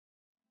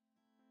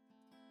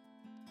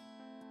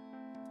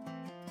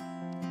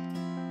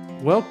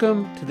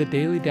Welcome to the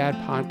Daily Dad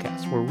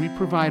Podcast, where we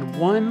provide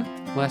one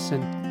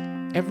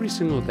lesson every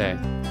single day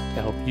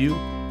to help you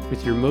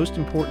with your most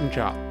important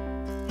job,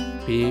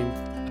 being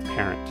a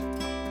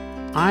parent.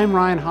 I'm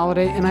Ryan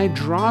Holiday, and I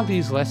draw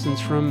these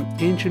lessons from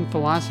ancient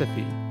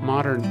philosophy,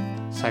 modern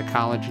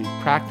psychology,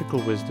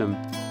 practical wisdom,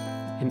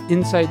 and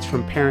insights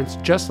from parents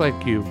just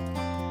like you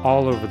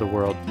all over the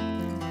world.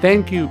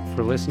 Thank you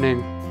for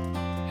listening,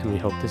 and we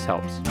hope this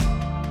helps.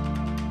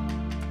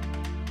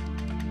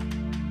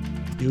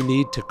 You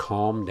need to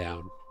calm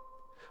down.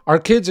 Our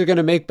kids are going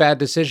to make bad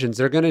decisions.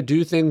 They're going to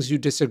do things you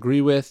disagree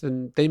with,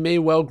 and they may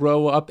well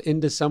grow up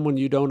into someone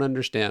you don't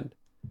understand.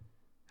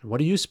 And what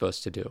are you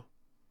supposed to do?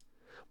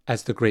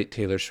 As the great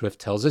Taylor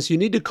Swift tells us, you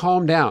need to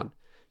calm down.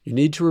 You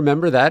need to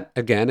remember that,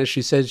 again, as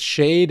she says,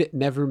 shade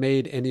never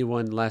made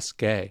anyone less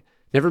gay.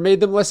 Never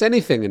made them less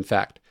anything, in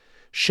fact.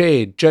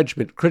 Shade,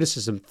 judgment,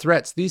 criticism,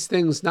 threats, these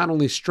things not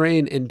only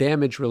strain and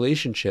damage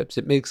relationships,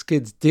 it makes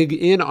kids dig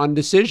in on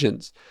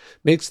decisions,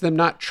 makes them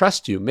not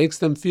trust you, makes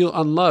them feel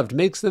unloved,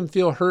 makes them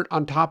feel hurt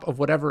on top of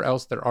whatever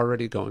else they're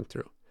already going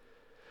through.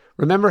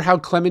 Remember how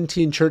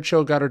Clementine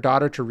Churchill got her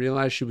daughter to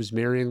realize she was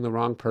marrying the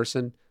wrong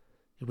person?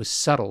 It was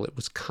subtle, it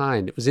was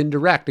kind, it was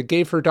indirect, it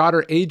gave her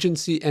daughter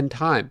agency and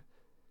time.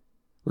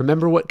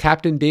 Remember what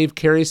Captain Dave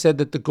Carey said,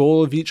 that the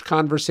goal of each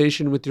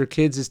conversation with your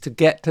kids is to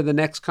get to the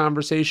next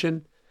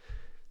conversation?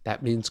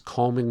 That means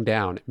calming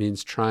down. It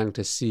means trying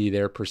to see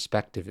their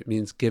perspective. It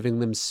means giving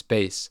them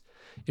space.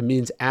 It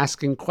means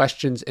asking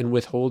questions and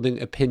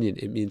withholding opinion.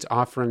 It means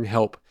offering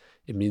help.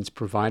 It means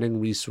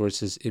providing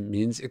resources. It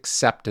means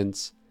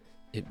acceptance.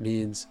 It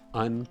means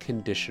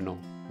unconditional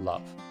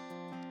love.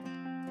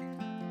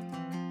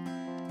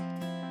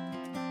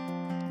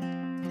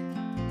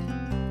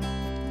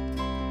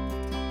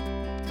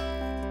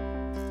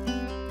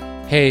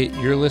 Hey,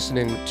 you're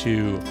listening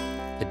to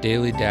the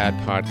Daily Dad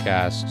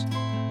Podcast.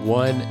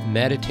 One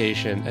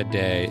meditation a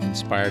day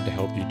inspired to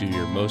help you do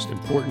your most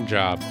important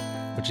job,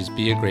 which is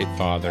be a great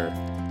father.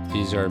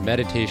 These are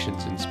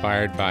meditations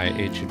inspired by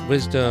ancient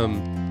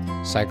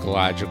wisdom,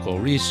 psychological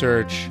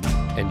research,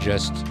 and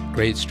just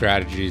great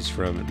strategies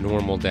from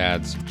normal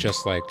dads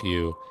just like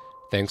you.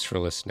 Thanks for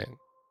listening.